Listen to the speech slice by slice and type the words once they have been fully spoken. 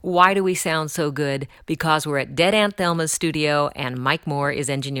Why do we sound so good? Because we're at Dead Aunt Thelma's studio and Mike Moore is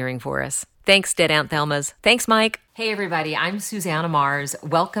engineering for us. Thanks, Dead Aunt Thelma's. Thanks, Mike. Hey, everybody. I'm Susanna Mars.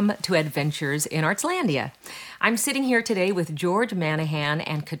 Welcome to Adventures in Artslandia. I'm sitting here today with George Manahan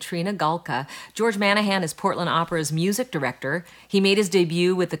and Katrina Galka. George Manahan is Portland Opera's music director. He made his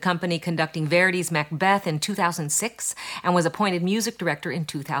debut with the company conducting Verdi's Macbeth in 2006 and was appointed music director in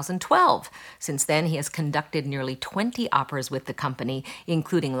 2012. Since then, he has conducted nearly 20 operas with the company,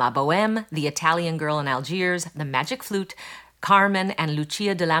 including La Bohème, The Italian Girl in Algiers, The Magic Flute, Carmen and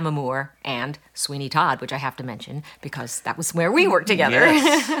Lucia de Lammermoor, and Sweeney Todd, which I have to mention because that was where we worked together.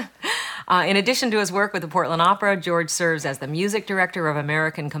 Yes. In addition to his work with the Portland Opera, George serves as the music director of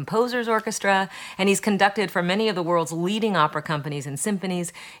American Composers Orchestra, and he's conducted for many of the world's leading opera companies and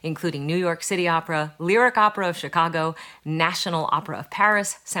symphonies, including New York City Opera, Lyric Opera of Chicago, National Opera of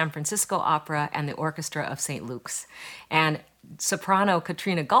Paris, San Francisco Opera, and the Orchestra of St. Luke's. And soprano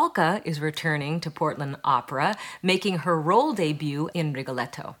Katrina Galka is returning to Portland Opera, making her role debut in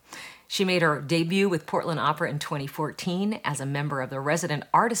Rigoletto. She made her debut with Portland Opera in 2014 as a member of the Resident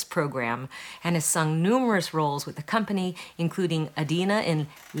Artist Program and has sung numerous roles with the company, including Adina in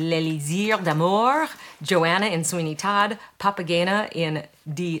L'Elysir d'Amour, Joanna in Sweeney Todd, Papagena in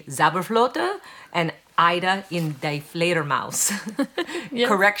Die Zauberflote, and Ida in Die Fledermaus. Yep.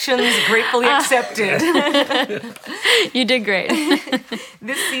 Corrections gratefully accepted. You did great.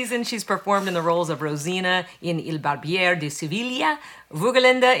 This season, she's performed in the roles of Rosina in Il Barbiere de Sevilla,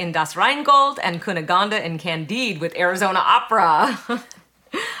 Wugelinde in Das Rheingold, and Cunegonde in Candide with Arizona Opera.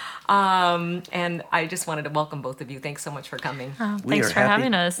 And I just wanted to welcome both of you. Thanks so much for coming. Oh, thanks for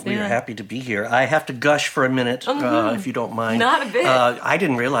having us. We are happy to be here. I have to gush for a minute, if you don't mind. Not a bit. I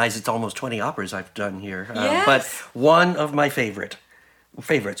didn't realize it's almost 20 operas I've done here. Yes. But one of my favorites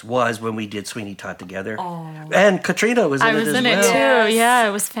was when we did Sweeney Todd together. Oh. And Katrina was in it as well. I was in it too. Yeah,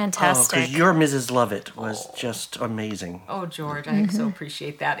 it was fantastic. Because your Mrs. Lovett was just amazing. Oh, George, I so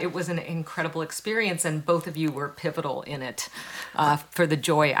appreciate that. It was an incredible experience, and both of you were pivotal in it for the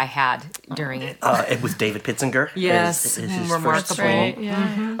joy I had during it. It was David Pitzinger. Yes, is his remarkable. first role. Right,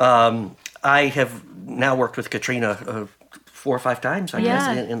 yeah. I have now worked with Katrina 4 or 5 times, I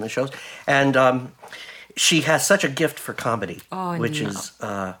guess, in the shows. And she has such a gift for comedy, which is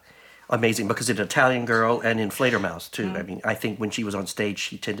amazing, because in Italian Girl and in Fledermaus, too. I mean, I think when she was on stage,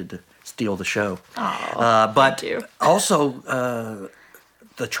 she tended to steal the show. But also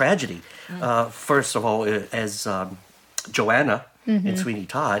the tragedy. First of all, as Joanna in Sweeney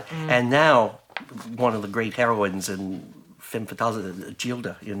Todd, and now one of the great heroines in Femme Fatale,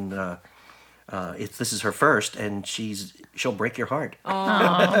 Gilda in... this is her first, and she'll break your heart.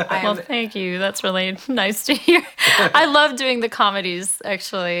 Well, thank you. That's really nice to hear. I love doing the comedies,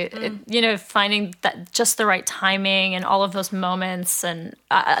 actually. Finding that just the right timing and all of those moments, and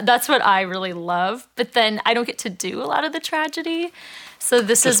that's what I really love. But then I don't get to do a lot of the tragedy. So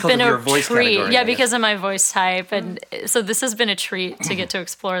this has been a treat. Yeah, because of my voice type. And so this has been a treat to get to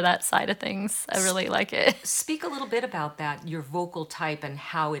explore that side of things. I really like it. Speak a little bit about that, your vocal type and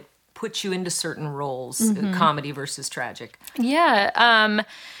how it puts you into certain roles, comedy versus tragic. Yeah.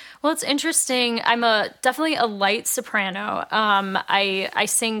 Well, it's interesting. I'm definitely a light soprano. I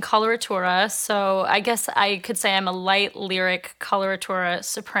sing coloratura, so I guess I could say I'm a light lyric coloratura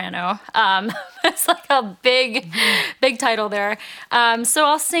soprano. It's like a big title there. So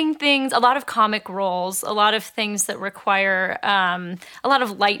I'll sing things, a lot of comic roles, a lot of things that require a lot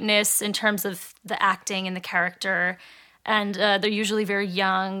of lightness in terms of the acting and the character. And they're usually very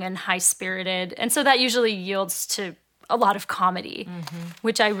young and high-spirited. And so that usually yields to a lot of comedy,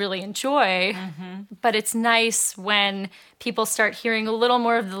 which I really enjoy. But it's nice when people start hearing a little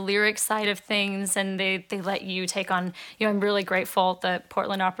more of the lyric side of things, and they let you take on... I'm really grateful that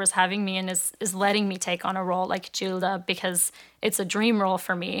Portland Opera is having me and is letting me take on a role like Gilda, because it's a dream role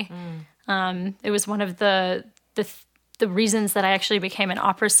for me. It was one of the reasons that I actually became an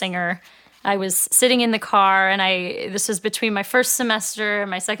opera singer. I was sitting in the car, and this was between my first semester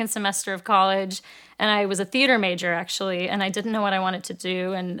and my second semester of college, and I was a theater major, actually, and I didn't know what I wanted to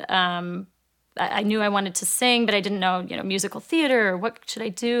do, and I knew I wanted to sing, but I didn't know, musical theater, or what should I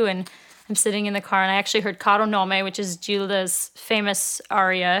do, and I'm sitting in the car, and I actually heard Caro Nome, which is Gilda's famous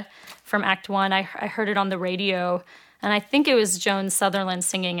aria from Act 1. I heard it on the radio, and I think it was Joan Sutherland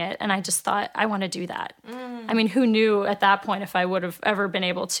singing it, and I just thought, I want to do that. I mean, who knew at that point if I would have ever been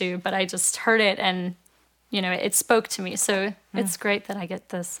able to, but I just heard it, and, it spoke to me. So it's great that I get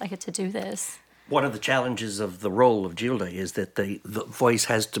to do this. One of the challenges of the role of Gilda is that the voice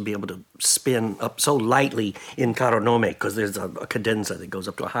has to be able to spin up so lightly in Caro Nome, because there's a cadenza that goes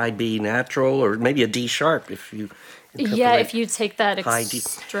up to a high B natural, or maybe a D sharp if you Yeah, if you take that high D.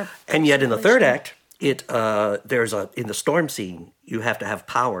 extra. And yet in the third act, there's in the storm scene, you have to have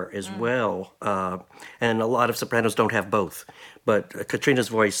power as well. And a lot of sopranos don't have both. But Katrina's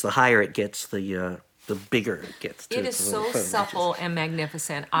voice, the higher it gets, the bigger it gets. It is so supple and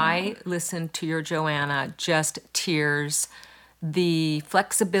magnificent. I listened to your Joanna, just tears. The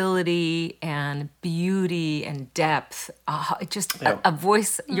flexibility and beauty and depth, a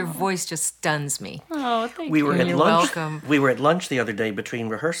voice. Your voice just stuns me. Oh, thank We you. were at You're lunch. welcome. We were at lunch the other day between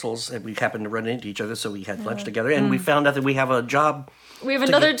rehearsals, and we happened to run into each other, so we had lunch together. And we found out that we have a job We have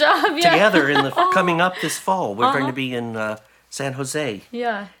another job, yeah. together coming up this fall. We're going to be in San Jose,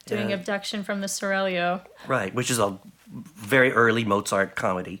 Yeah, doing Abduction from the Sorello. right? Which is a very early Mozart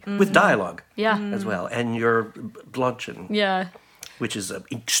comedy with dialogue, Yeah. as well. And you're Blondchen, Yeah. which is an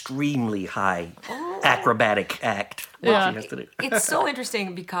extremely high acrobatic act. Yeah. She has to do. It's so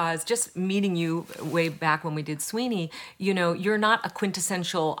interesting because just meeting you way back when we did Sweeney, you're not a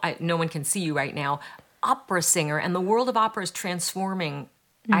quintessential, no one can see you right now, opera singer. And the world of opera is transforming,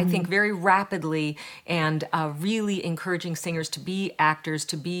 I think, very rapidly, and really encouraging singers to be actors,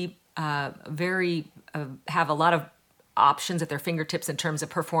 to be have a lot of options at their fingertips in terms of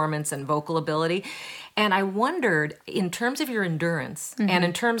performance and vocal ability. And I wondered, in terms of your endurance and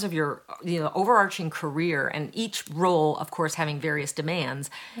in terms of your overarching career, and each role, of course, having various demands,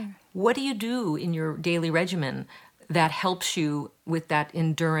 what do you do in your daily regimen that helps you with that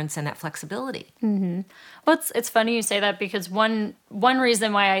endurance and that flexibility? Well, it's funny you say that, because one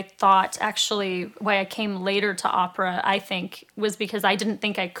reason why I came later to opera, I think, was because I didn't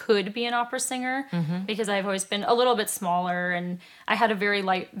think I could be an opera singer, because I've always been a little bit smaller and I had a very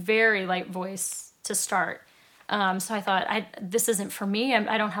light voice to start. So I thought, this isn't for me.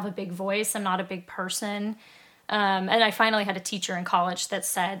 I don't have a big voice. I'm not a big person. And I finally had a teacher in college that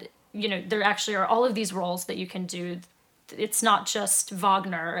said, there actually are all of these roles that you can do. It's not just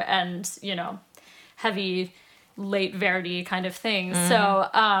Wagner and, heavy late Verdi kind of things. So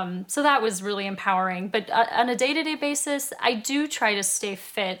that was really empowering. But on a day-to-day basis, I do try to stay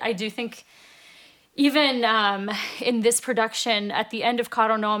fit. I do think even in this production, at the end of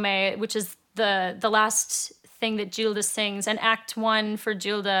Caro Nome, which is the last thing that Gilda sings, and Act 1 for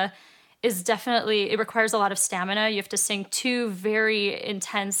Gilda is definitely, it requires a lot of stamina. You have to sing 2 very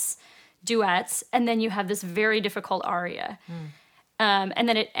intense duets, and then you have this very difficult aria. And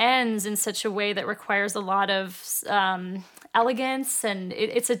then it ends in such a way that requires a lot of elegance, and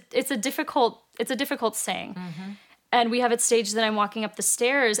it's a difficult sing. And we have it staged that I'm walking up the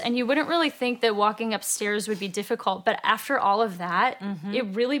stairs, and you wouldn't really think that walking upstairs would be difficult, but after all of that, it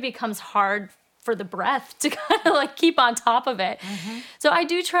really becomes hard for the breath to kind of keep on top of it. So I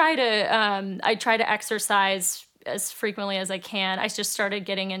do try to exercise as frequently as I can. I just started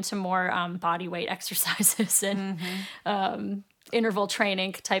getting into more body weight exercises and interval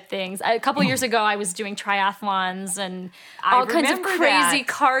training type things. A couple years ago, I was doing triathlons and all kinds of crazy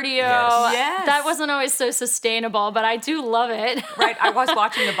cardio. Yes. That wasn't always so sustainable, but I do love it. Right. I was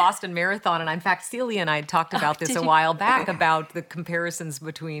watching the Boston Marathon, and in fact, Celia and I had talked about this a while back, about the comparisons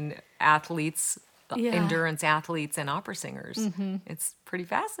between athletes, endurance athletes, and opera singers. It's pretty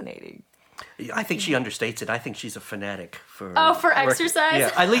fascinating. I think she understates it. I think she's a fanatic for exercise?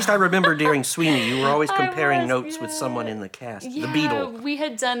 Yeah, at least I remember during Sweeney, you were always comparing notes with someone in the cast, the Beatle. We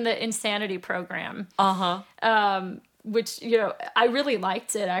had done the Insanity program. Which, I really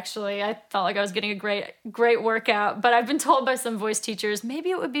liked it, actually. I felt like I was getting a great workout. But I've been told by some voice teachers,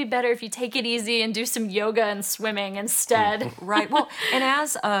 maybe it would be better if you take it easy and do some yoga and swimming instead. Right. Well, and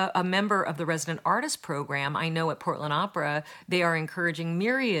as a member of the resident artist program, I know at Portland Opera, they are encouraging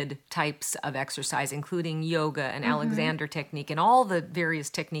myriad types of exercise, including yoga and Alexander technique and all the various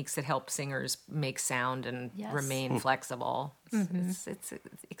techniques that help singers make sound and remain flexible. It's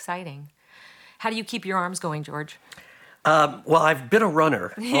exciting. How do you keep your arms going, George? Well, I've been a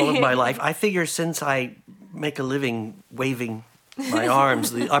runner all of my life. I figure since I make a living waving my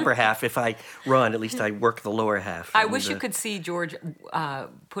arms, the upper half, if I run, at least I work the lower half. I wish you could see George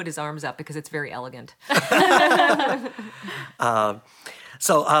put his arms up, because it's very elegant. But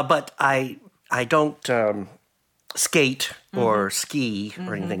I don't skate or ski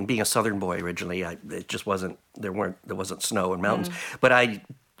or anything. Being a Southern boy originally, it just wasn't. There wasn't snow and mountains. But I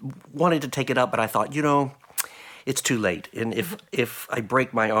wanted to take it up, but I thought, it's too late. And if I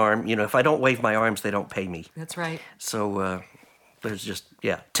break my arm, if I don't wave my arms, they don't pay me. That's right. So there's just,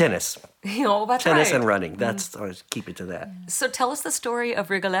 tennis. That's tennis right. and running. That's, I was keep it to that. So tell us the story of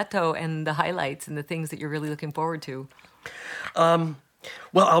Rigoletto and the highlights and the things that you're really looking forward to.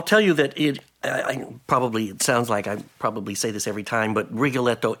 Well, I'll tell you that it sounds like I probably say this every time, but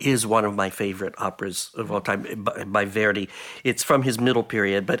Rigoletto is one of my favorite operas of all time by Verdi. It's from his middle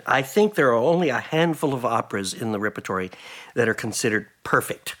period, but I think there are only a handful of operas in the repertory that are considered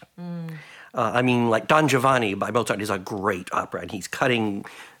perfect. Like Don Giovanni by Mozart is a great opera, and he's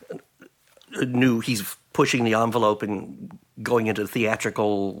he's pushing the envelope and going into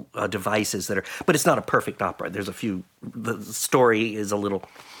theatrical devices but it's not a perfect opera. There's the story is a little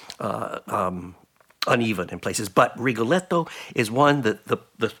uneven in places, but Rigoletto is one that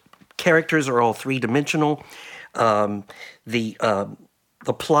the characters are all three-dimensional. The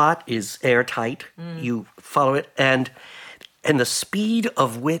plot is airtight. You follow it, and the speed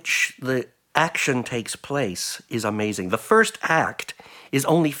of which the action takes place is amazing. The first act is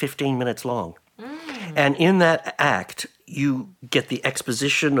only 15 minutes long. And in that act, you get the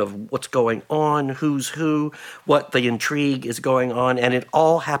exposition of what's going on, who's who, what the intrigue is going on, and it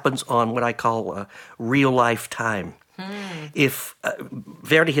all happens on what I call real-life time. If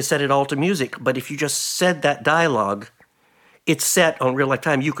Verdi has set it all to music, but if you just said that dialogue, it's set on real-life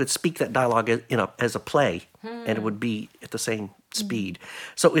time. You could speak that dialogue as a play, and it would be at the same speed.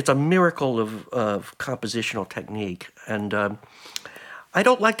 So it's a miracle of compositional technique, and I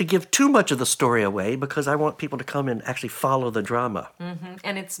don't like to give too much of the story away because I want people to come and actually follow the drama.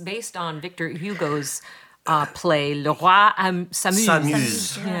 And it's based on Victor Hugo's play Le Roi s'amuse.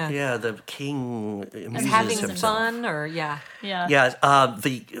 S'amuse. Yeah, the king amuses having himself. fun, or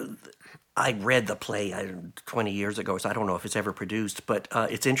I read the play 20 years ago, so I don't know if it's ever produced, but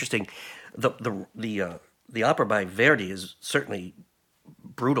it's interesting. The opera by Verdi is certainly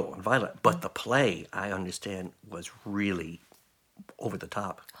brutal and violent, but the play, I understand, was really over the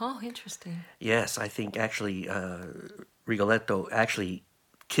top. Oh, interesting. Yes, I think actually Rigoletto actually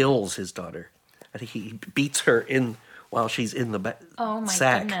kills his daughter. I think he beats her while she's in the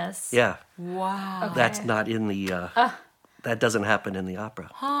sack. Goodness. Yeah. Wow. Okay. That's not in the that doesn't happen in the opera.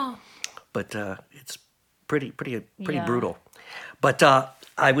 Huh. But it's pretty Yeah. brutal. But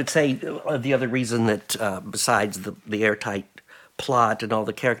I would say the other reason that besides the airtight plot and all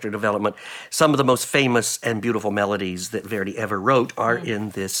the character development, some of the most famous and beautiful melodies that Verdi ever wrote are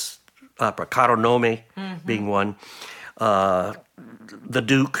in this opera. Caro Nome being one. The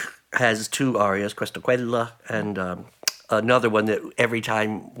Duke has two arias, Questa Quella, and another one that every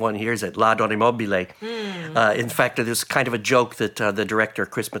time one hears it, La Donna Mobile. In fact, there's kind of a joke that the director,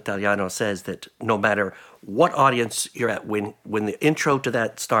 Chris Mattaliano, says that no matter what audience you're at, when the intro to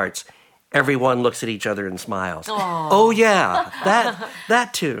that starts, everyone looks at each other and smiles. Aww. Oh yeah,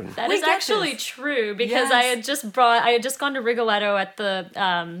 that tune. That We is get actually this. true because Yes. I had just gone to Rigoletto at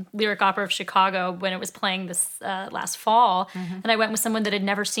the Lyric Opera of Chicago when it was playing this last fall, and I went with someone that had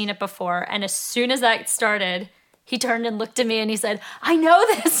never seen it before. And as soon as that started, he turned and looked at me and he said, "I know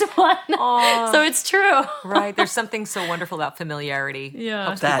this one." So it's true. Right. There's something so wonderful about familiarity. Yeah.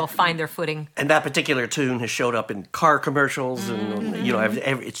 Helps That- people find their footing. And that particular tune has showed up in car commercials, and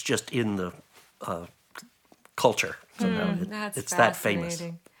it's just in the culture. Somehow. That's It's that famous.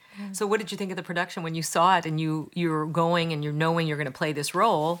 fascinating. So what did you think of the production when you saw it and you're going and you're knowing you're going to play this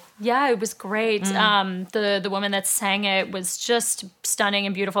role? Yeah, it was great. The woman that sang it was just stunning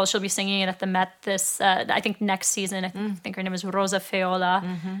and beautiful. She'll be singing it at the Met this, I think, next season. I think her name is Rosa Feola.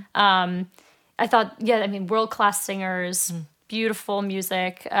 I thought, world-class singers, beautiful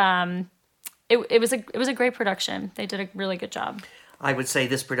music. It was a great production. They did a really good job. I would say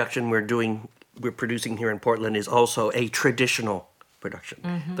this production we're producing here in Portland is also a traditional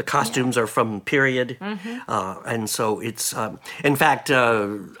production. The costumes are from period, and so it's. In fact,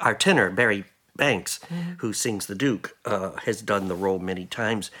 our tenor Barry Banks, who sings the Duke, has done the role many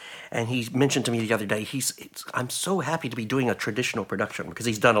times, and he mentioned to me the other day. I'm so happy to be doing a traditional production because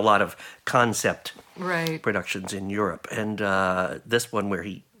he's done a lot of concept productions in Europe, and this one where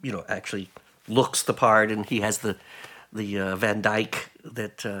he actually looks the part and he has the Van Dyke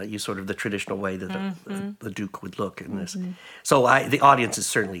that the traditional way that the Duke would look in this. So the audience is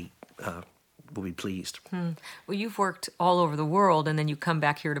certainly will be pleased. Well, you've worked all over the world, and then you come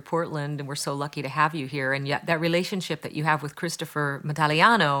back here to Portland, and we're so lucky to have you here. And yet that relationship that you have with Christopher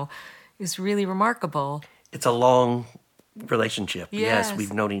Mattaliano is really remarkable. It's a long relationship. Yes.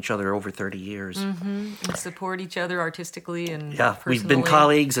 We've known each other over 30 years. And support each other artistically and Yeah, we've been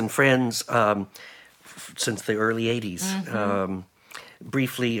colleagues and friends since the early 80s.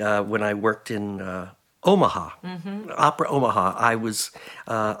 Briefly, when I worked in Omaha, Opera Omaha,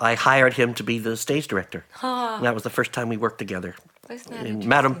 I hired him to be the stage director. And that was the first time we worked together. Isn't that in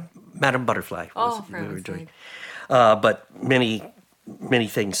interesting? Madame Butterfly. Oh, we were for doing. sake. But many many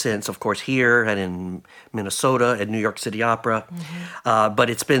things since, of course, here and in Minnesota and New York City Opera. But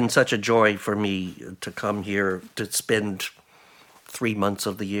it's been such a joy for me to come here to spend 3 months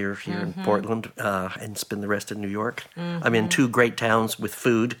of the year here in Portland and spend the rest in New York. I'm in two great towns with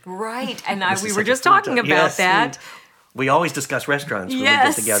food. Right, and we were Mississippi just food talking town. about Yes, that. We always discuss restaurants when we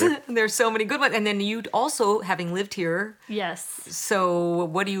Yes, get together. there's so many good ones. And then you also, having lived here, Yes. so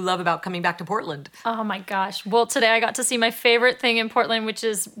what do you love about coming back to Portland? Oh my gosh. Well, today I got to see my favorite thing in Portland, which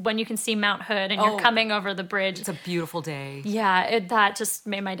is when you can see Mount Hood and you're coming over the bridge. It's a beautiful day. Yeah, that just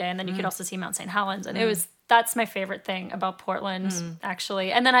made my day. And then you could also see Mount St. Helens. And that's my favorite thing about Portland,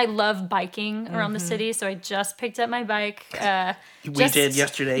 actually. And then I love biking around the city. So I just picked up my bike. We did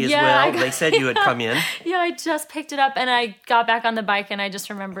yesterday as Yeah, well. They said you had come in. Yeah, I just picked it up and I got back on the bike and I just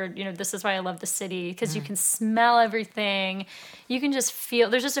remembered, this is why I love the city because you can smell everything. You can just feel,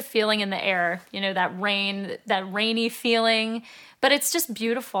 there's just a feeling in the air, that rainy feeling. But it's just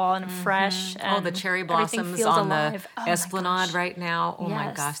beautiful and fresh. And the cherry everything blossoms feels on alive. the Oh my Esplanade gosh. right now. Oh my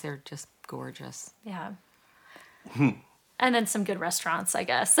Yes. gosh, they're just gorgeous. Yeah. And then some good restaurants, I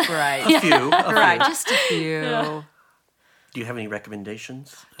guess. Right. A few. Right, just a few. Do you have any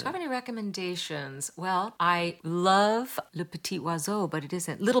recommendations? Do I have any recommendations? Well, I love Le Petit Oiseau, but it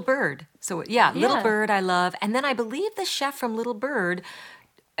isn't. Little Bird. So, Little Bird I love. And then I believe the chef from Little Bird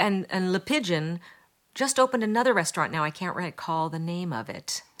and Le Pigeon just opened another restaurant now. I can't recall the name of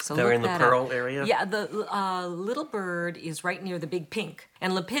it. So They're look in the that Pearl up. area? Yeah, the Little Bird is right near the Big Pink.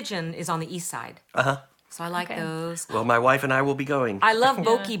 And Le Pigeon is on the east side. Uh-huh. So I like those. Well, my wife and I will be going. I love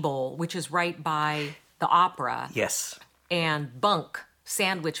Boki Bowl, which is right by the opera. Yes. And Bunk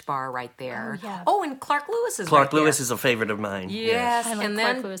Sandwich Bar right there. Oh, yeah. Oh, and Clark Lewis is Clark right there. Lewis is a favorite of mine. Yes, I like and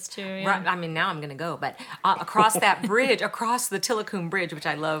Clark then Lewis too, yeah. right, I mean, now I'm going to go, but across that bridge, across the Tilicoom Bridge, which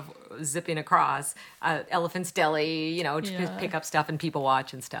I love zipping across, Elephant's Deli, to pick up stuff and people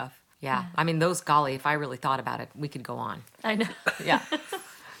watch and stuff. Yeah, I mean, golly, if I really thought about it, we could go on. I know. Yeah.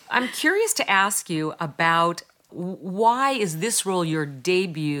 I'm curious to ask you about why is this role your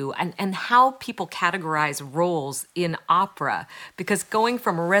debut and how people categorize roles in opera? Because going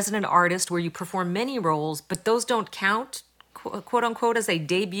from a resident artist where you perform many roles, but those don't count, quote unquote, as a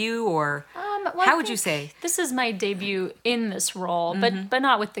debut, or Well, how I would you think say? this is my debut in this role, but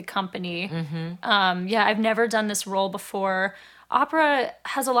not with the company. I've never done this role before. Opera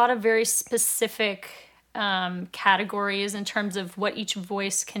has a lot of very specific categories in terms of what each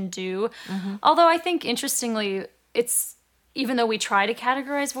voice can do. Although I think, interestingly, even though we try to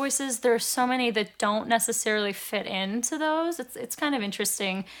categorize voices, there are so many that don't necessarily fit into those. It's kind of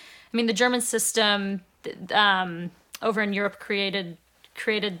interesting. I mean, the German system over in Europe created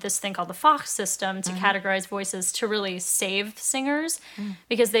this thing called the Fach system to categorize voices to really save singers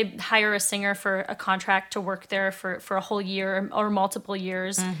because they hire a singer for a contract to work there for a whole year or multiple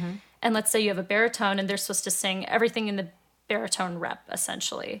years. And let's say you have a baritone and they're supposed to sing everything in the baritone rep,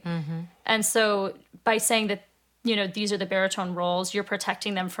 essentially. And so by saying that, these are the baritone roles, you're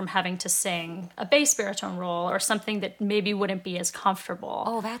protecting them from having to sing a bass baritone role or something that maybe wouldn't be as comfortable.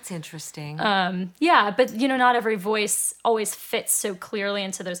 Oh, that's interesting. Yeah, but not every voice always fits so clearly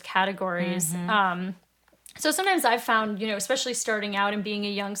into those categories. So sometimes I've found, especially starting out and being a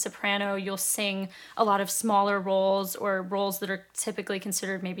young soprano, you'll sing a lot of smaller roles or roles that are typically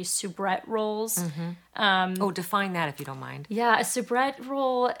considered maybe soubrette roles. Define that if you don't mind. Yeah, a soubrette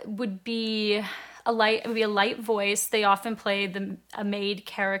role would be a light voice. They often play a maid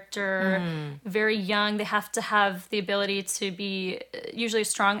character, very young. They have to have the ability to be usually a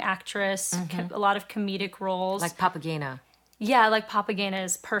strong actress, a lot of comedic roles. Like Papagena. Yeah, like Papagena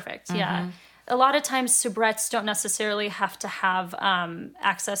is perfect. Yeah. A lot of times soubrettes don't necessarily have to have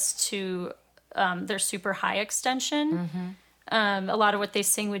access to their super high extension. A lot of what they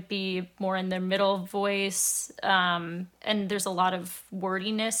sing would be more in their middle voice, and there's a lot of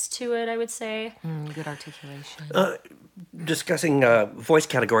wordiness to it, I would say. Good articulation. Discussing voice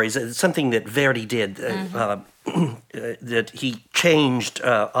categories, it's something that Verdi did, that he changed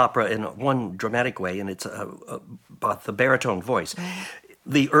opera in one dramatic way, and it's about the baritone voice.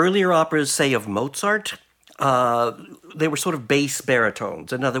 The earlier operas, say, of Mozart, they were sort of bass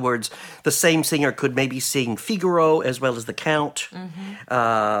baritones. In other words, the same singer could maybe sing Figaro as well as the Count,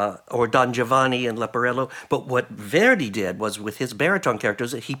 or Don Giovanni and Leporello. But what Verdi did was, with his baritone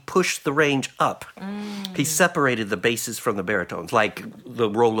characters, he pushed the range up. He separated the basses from the baritones, like the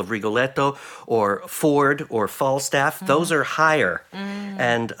role of Rigoletto or Ford or Falstaff. Those are higher.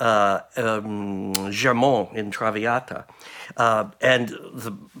 And Germont in Traviata. And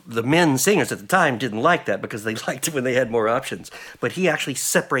the men singers at the time didn't like that, because they liked it when they had more options. But he actually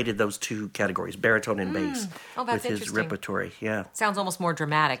separated those two categories, baritone and bass, with his repertory. Yeah, sounds almost more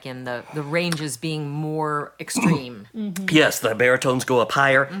dramatic in the ranges being more extreme. Yes, the baritones go up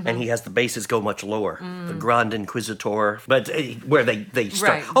higher, and he has the basses go much lower. The Grand Inquisitor, but where they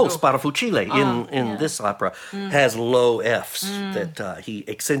start. Right. Oh, Sparafuscile in this opera has low Fs that he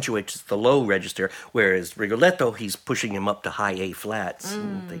accentuates the low register, whereas Rigoletto, he's pushing him up to high A flats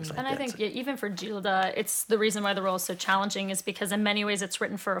and things like that. And I think even for Gilda, it's the reason why the role is so challenging is because in many ways it's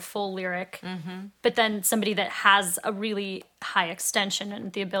written for a full lyric, but then somebody that has a really high extension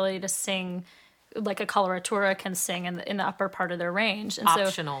and the ability to sing like a coloratura can sing in the upper part of their range. And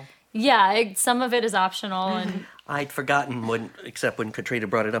Optional. So, yeah, some of it is optional. And I'd forgotten except when Katrina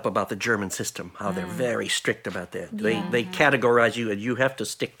brought it up about the German system, how they're very strict about that. They categorize you, and you have to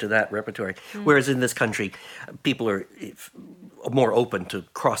stick to that repertory. Whereas in this country, people are more open to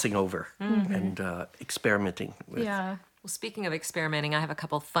crossing over and experimenting with. yeah. Well, speaking of experimenting, I have a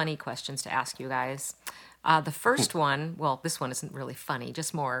couple funny questions to ask you guys. The first one, well, this one isn't really funny,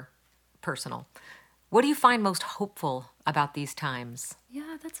 just more personal. What do you find most hopeful about these times?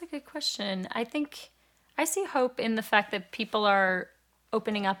 Yeah, that's a good question. I think I see hope in the fact that people are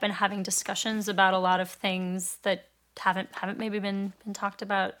opening up and having discussions about a lot of things that haven't maybe been talked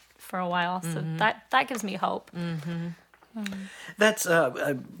about for a while. So that gives me hope. That's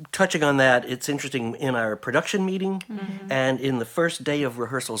touching on that. It's interesting in our production meeting and in the first day of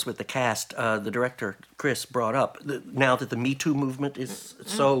rehearsals with the cast, the director Chris brought up now that the Me Too movement is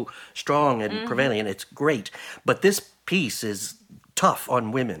so strong and prevailing, and it's great. But this piece is tough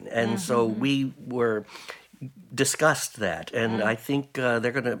on women, and so we were discussed that, and I think they're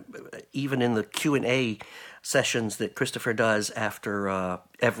going to even in the Q&A sessions that Christopher does after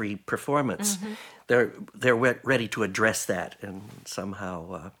every performance. They're ready to address that, and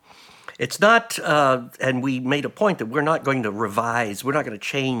somehow it's not. And we made a point that we're not going to revise. We're not going to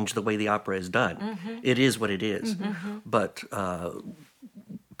change the way the opera is done. It is what it is. But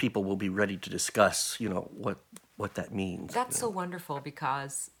people will be ready to discuss, what that means. That's so wonderful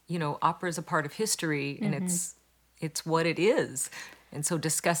because opera is a part of history, and it's what it is. And so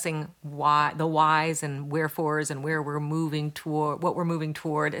discussing the whys and wherefores and where we're moving toward, what we're moving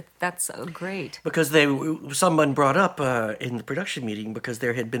toward, that's so great. Because someone brought up in the production meeting, because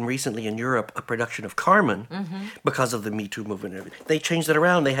there had been recently in Europe a production of Carmen because of the Me Too movement. They changed it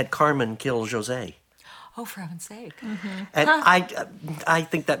around. They had Carmen kill José. Oh, for heaven's sake. And I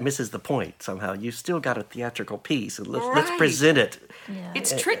think that misses the point somehow. You still got a theatrical piece, and let's present it. Yeah.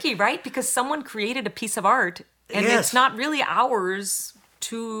 It's tricky, right? Because someone created a piece of art, and Yes. it's not really ours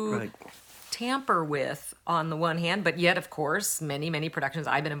to tamper with on the one hand, but yet, of course, many, many productions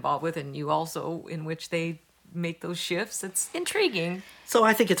I've been involved with, and you also, in which they make those shifts. It's intriguing. So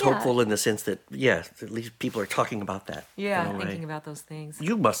I think it's hopeful in the sense that, at least people are talking about that. Yeah, in a way. thinking about those things.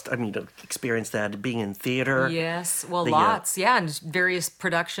 You must, experience that being in theater. Yes, well, lots. And various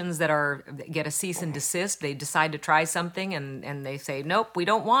productions that get a cease and desist. They decide to try something, and they say, nope, we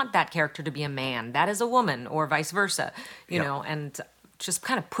don't want that character to be a man. That is a woman, or vice versa. You know, and just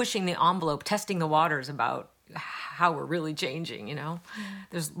kind of pushing the envelope, testing the waters about how we're really changing.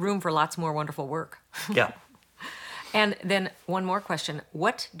 There's room for lots more wonderful work. Yeah. And then one more question.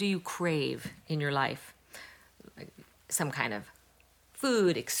 What do you crave in your life? Some kind of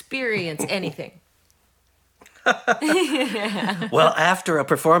food, experience, anything. Well, after a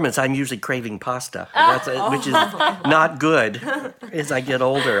performance, I'm usually craving pasta, which is not good as I get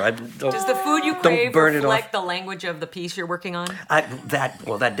older. Does the food you crave burn it reflect the language of the piece you're working on? That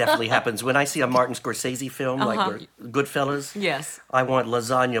definitely happens. When I see a Martin Scorsese film, like Goodfellas, Yes. I want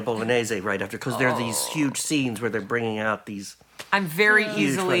lasagna bolognese right after, because there are these huge scenes where they're bringing out these... I'm very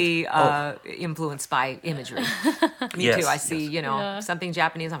easily influenced by imagery. Me too. I see, something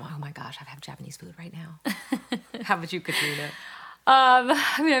Japanese. I'm like, oh my gosh, I have Japanese food right now. How about you, Katrina?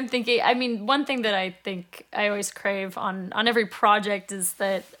 I'm thinking. One thing that I think I always crave on every project is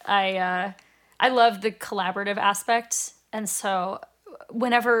that I love the collaborative aspect, and so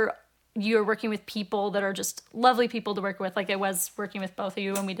whenever you're working with people that are just lovely people to work with, like I was working with both of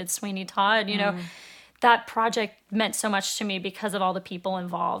you when we did Sweeney Todd, that project meant so much to me because of all the people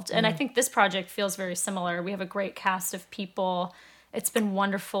involved. And I think this project feels very similar. We have a great cast of people. It's been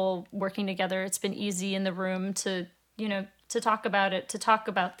wonderful working together. It's been easy in the room to talk about it, to talk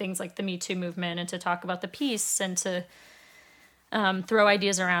about things like the Me Too movement, and to talk about the piece, and to throw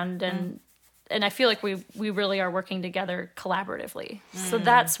ideas around. And I feel like we really are working together collaboratively. So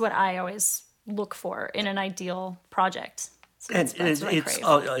that's what I always look for in an ideal project. So And it's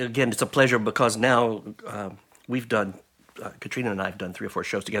again, it's a pleasure because now we've done Katrina and I have done 3 or 4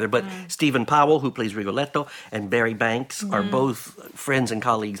 shows together. But Stephen Powell, who plays Rigoletto, and Barry Banks are both friends and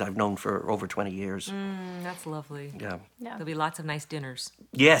colleagues I've known for over 20 years. That's lovely. Yeah. There'll be lots of nice dinners.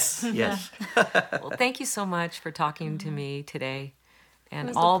 Yes, yes. Well, thank you so much for talking to me today. And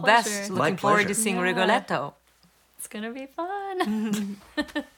was a all best. pleasure. Looking My forward to pleasure. seeing Yeah. Rigoletto. It's gonna be fun.